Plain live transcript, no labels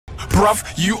bruv,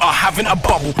 you are having a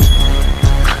bubble.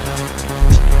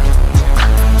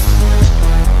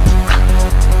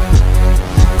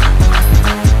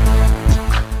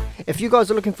 If you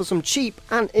guys are looking for some cheap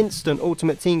and instant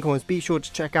Ultimate Team coins, be sure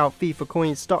to check out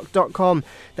FIFAcoinstock.com.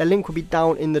 Their link will be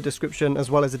down in the description, as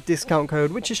well as a discount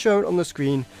code which is shown on the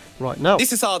screen right now.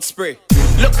 This is hard spray.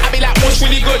 Look, I be like, what's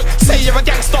really good? Say you're a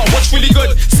gangster, what's really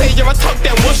good? Say you're a thug,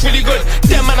 then what's really good?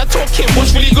 Them man are talking,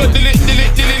 what's really good?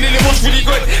 What's really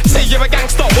good? Say you're a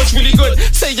gangster, what's really good?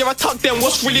 Say you're a thug, then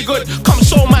what's really good? Come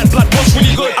show man blood, what's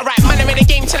really good? Alright, man, I'm in the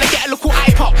game trying to get a little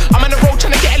hype up. I'm on the road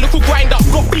trying to get a little grind up.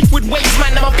 Got beef with waste,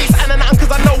 man, I'm a beast and an cause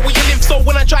I know where you live. So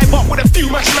when I drive up with a few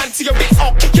match man to your bits,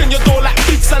 I'll kick in your door like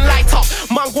boots and light up.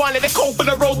 Man, go on in the cold for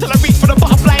the road till I reach for the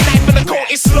butterfly knife and the coat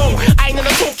is slow. I ain't in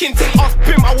the talking thing off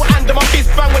pimp, I will handle my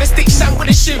fist bang with a stick, shank with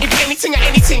a shoe. If anything or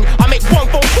anything, I make one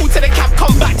phone call to the cab,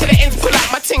 come back to the end, pull out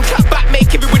my ting, clap back,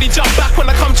 make everybody jump back when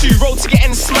I come to you, roll to get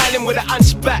end, smiling with a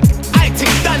hunchback.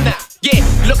 Acting done that. Yeah,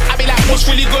 look, I be like, what's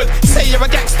really good? Say you're a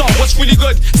gangster, what's really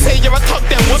good? Say you're a thug,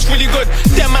 then what's really good?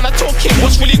 Them man are talking,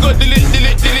 what's really good?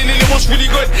 What's really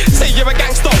good? Say you're a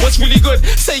gangster, what's really good?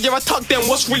 Say you're a thug, then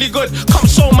what's really good? Come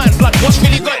show man blood, what's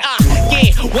really good?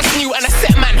 Yeah, what's new and a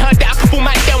set man? Heard that a couple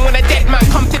man, then when a dead man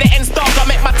come to the end star, I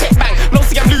make my tech bang. No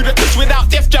see I'm ludicrous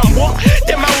without Def Jam, what?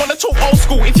 Them man wanna talk old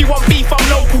school. If you want beef, I'm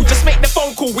local. Just make the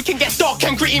phone call. We can get dark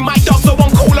and gritty, my dog, so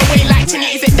I'm cool away like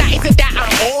Tinny. Is it that? Is it that?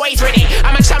 I'm always ready.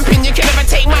 I'm a champion, you can never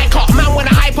take my cup. Man, when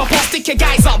I hype up, I'll stick your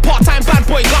guys up. Part-time bad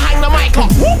boy, go hang the mic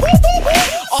up.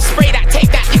 I'll spray that,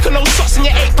 take that. You can know shots in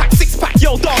your 8-pack, 6-pack.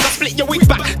 Yo, dog, I'll split your wig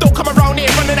back. Don't come around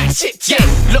here running that shit. Yeah,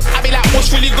 look, I be like,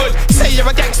 what's really good? Say you're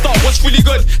a gangster, what's really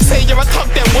good? Say you're a thug,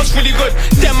 then what's really good?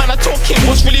 Them man are talking,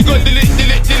 what's really good?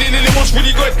 What's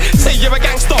really good? Say you're a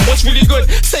gangster, what's really good?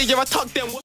 Say you're a thug, then